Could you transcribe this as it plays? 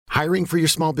Hiring for your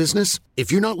small business?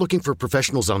 If you're not looking for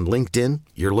professionals on LinkedIn,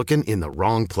 you're looking in the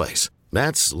wrong place.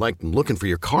 That's like looking for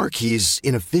your car keys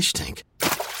in a fish tank.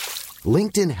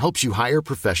 LinkedIn helps you hire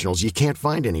professionals you can't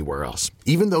find anywhere else,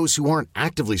 even those who aren't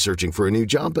actively searching for a new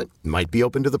job but might be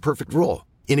open to the perfect role.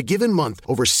 In a given month,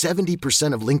 over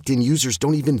 70% of LinkedIn users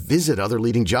don't even visit other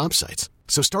leading job sites.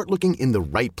 So start looking in the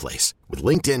right place. With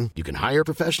LinkedIn, you can hire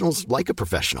professionals like a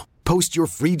professional. Post your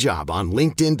free job on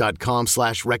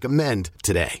linkedin.com/recommend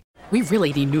today. We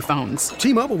really need new phones.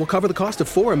 T-Mobile will cover the cost of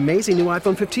 4 amazing new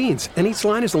iPhone 15s, and each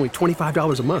line is only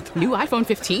 $25 a month. New iPhone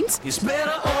 15s? It's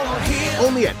better over here.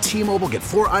 Only at T-Mobile, get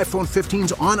 4 iPhone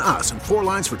 15s on us and 4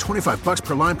 lines for $25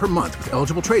 per line per month with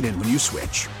eligible trade-in when you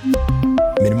switch.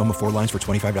 Minimum of 4 lines for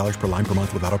 $25 per line per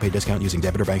month with autopay discount using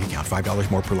debit or bank account. $5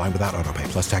 more per line without autopay,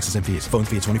 plus taxes and fees. Phone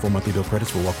fee at 24 monthly bill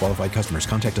credits for well-qualified customers.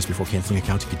 Contact us before canceling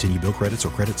account to continue bill credits or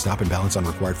credit stop and balance on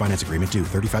required finance agreement due.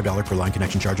 $35 per line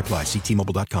connection charge applies. See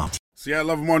T-Mobile.com. Seattle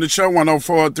Love Morning Show,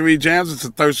 104.3 Jams. It's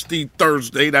a Thirsty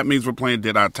Thursday. That means we're playing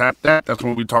Did I Tap That? That's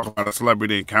when we talk about a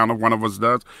celebrity encounter. One of us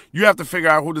does. You have to figure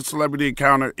out who the celebrity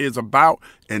encounter is about,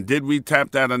 and did we tap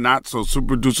that or not? So, super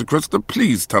producer Krista,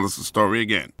 please tell us the story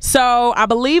again. So, I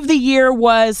believe the year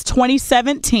was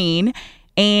 2017,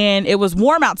 and it was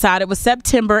warm outside. It was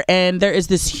September, and there is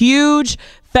this huge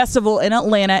festival in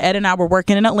Atlanta. Ed and I were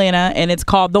working in Atlanta, and it's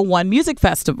called the One Music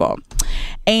Festival.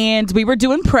 And we were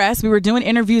doing press. We were doing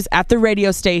interviews at the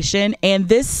radio station, and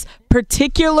this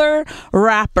particular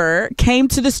rapper came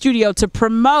to the studio to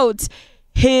promote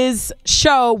his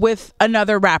show with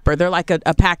another rapper. They're like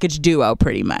a package duo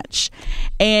pretty much.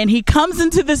 And he comes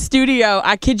into the studio.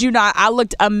 I kid you not, I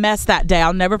looked a mess that day.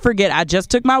 I'll never forget. I just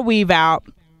took my weave out,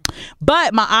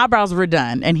 but my eyebrows were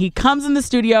done. And he comes in the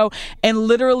studio and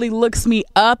literally looks me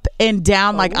up and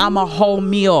down like I'm a whole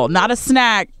meal. Not a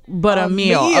snack, but a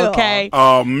meal. Okay?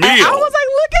 A meal. And I was like,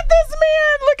 look at this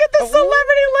man. Look at this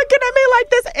celebrity looking at me like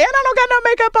this. And I don't got no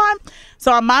makeup on.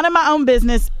 So I'm minding my own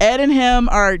business. Ed and him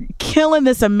are killing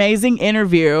this amazing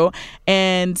interview.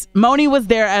 And Moni was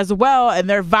there as well. And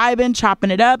they're vibing,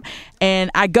 chopping it up.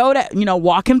 And I go to,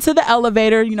 walk him to the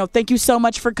elevator. Thank you so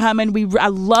much for coming. I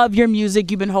love your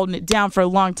music. You've been holding it down for a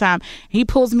long time. He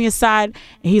pulls me aside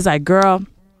and he's like, girl,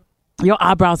 your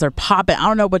eyebrows are popping. I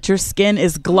don't know, but your skin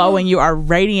is glowing. You are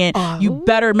radiant. You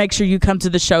better make sure you come to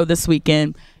the show this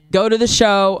weekend. Go to the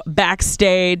show,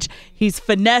 backstage. He's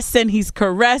finessing, he's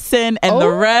caressing, and the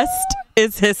rest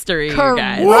is history, you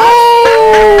guys.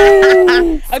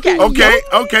 Okay. So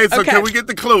can we get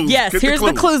the clues? Yes, here's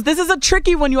the clues. This is a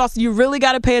tricky one. You really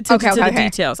got to pay attention to the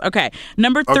details. Okay.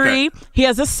 Number 3, he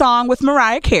has a song with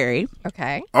Mariah Carey.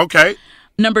 Okay.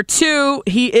 Number 2,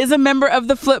 he is a member of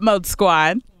the Flip Mode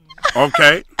Squad.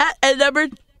 Okay. And number,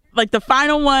 the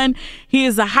final one, he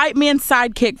is a hype man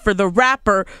sidekick for the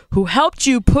rapper who helped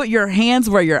you put your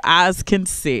hands where your eyes can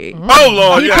see. Oh,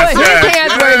 Lord, he put his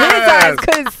hands where his eyes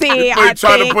could see. He's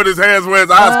trying to put his hands where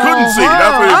his eyes couldn't see.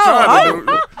 That's what he's trying to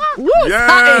do.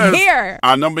 Yes. Here.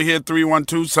 Our number here,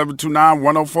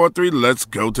 312-729-1043. Let's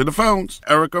go to the phones.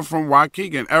 Erica from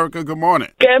Waukegan. Erica, good morning.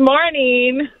 Good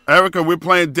morning. Erica, we're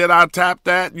playing Did I Tap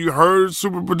That? You heard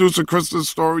super producer Krista's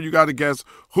story. You got to guess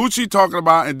who she talking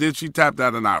about and did she tap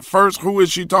that or not. First, who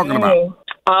is she talking about?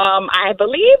 I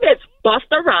believe it's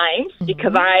Busta Rhymes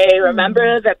because I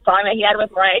remember that song that he had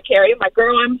with Mariah Carey, My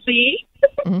Girl MC.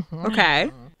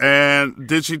 Okay. And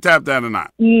did she tap that or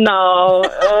not? No.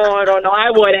 I don't know. I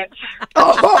wouldn't.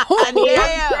 I mean,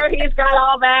 I'm sure he's got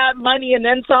all that money and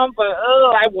then some, but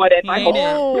I wouldn't.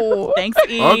 Thanks,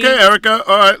 E. Okay, Erica.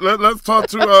 All right, let's talk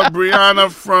to Brianna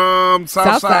from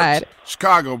Southside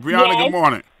Chicago. Brianna, Good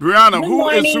morning. Brianna, who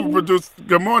is super producer?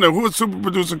 Good morning. Who is super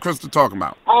producer Krista talking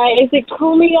about? Is it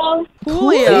Coolio?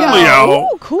 Coolio.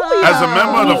 As a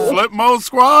member of the Flip Mode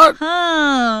Squad?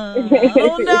 Oh,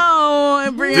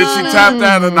 no, Brianna. Did she tap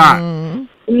that or not?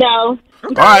 No.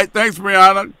 All right, thanks,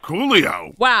 Brianna.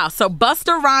 Coolio. Wow, so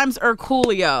Busta Rhymes or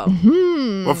Coolio?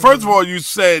 Well, first of all, you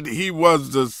said he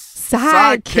was the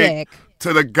sidekick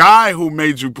to the guy who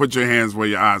made you put your hands where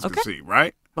your eyes could see,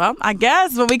 right? Well, I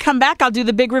guess when we come back, I'll do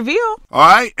the big reveal. All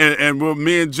right, and will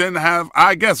me and Jen have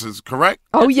our guesses, correct?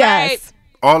 Oh, yes. Right.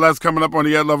 All that's coming up on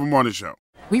the Ed Lover Morning Show.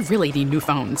 We really need new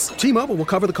phones. T-Mobile will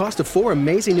cover the cost of 4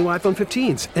 amazing new iPhone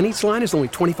 15s, and each line is only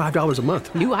 $25 a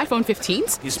month. New iPhone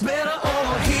 15s? It's better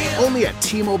over here. Only at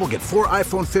T-Mobile, get 4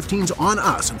 iPhone 15s on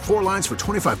us and 4 lines for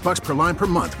 $25 per line per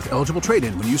month with eligible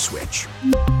trade-in when you switch.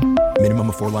 Minimum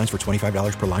of 4 lines for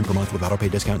 $25 per line per month with autopay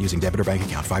discount using debit or bank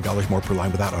account. $5 more per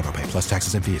line without autopay, plus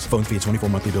taxes and fees. Phone fee at 24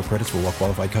 monthly bill credits for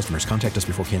well-qualified customers. Contact us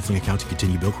before canceling account to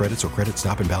continue bill credits or credit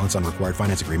stop and balance on required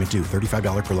finance agreement due.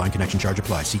 $35 per line connection charge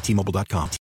applies. See T-Mobile.com.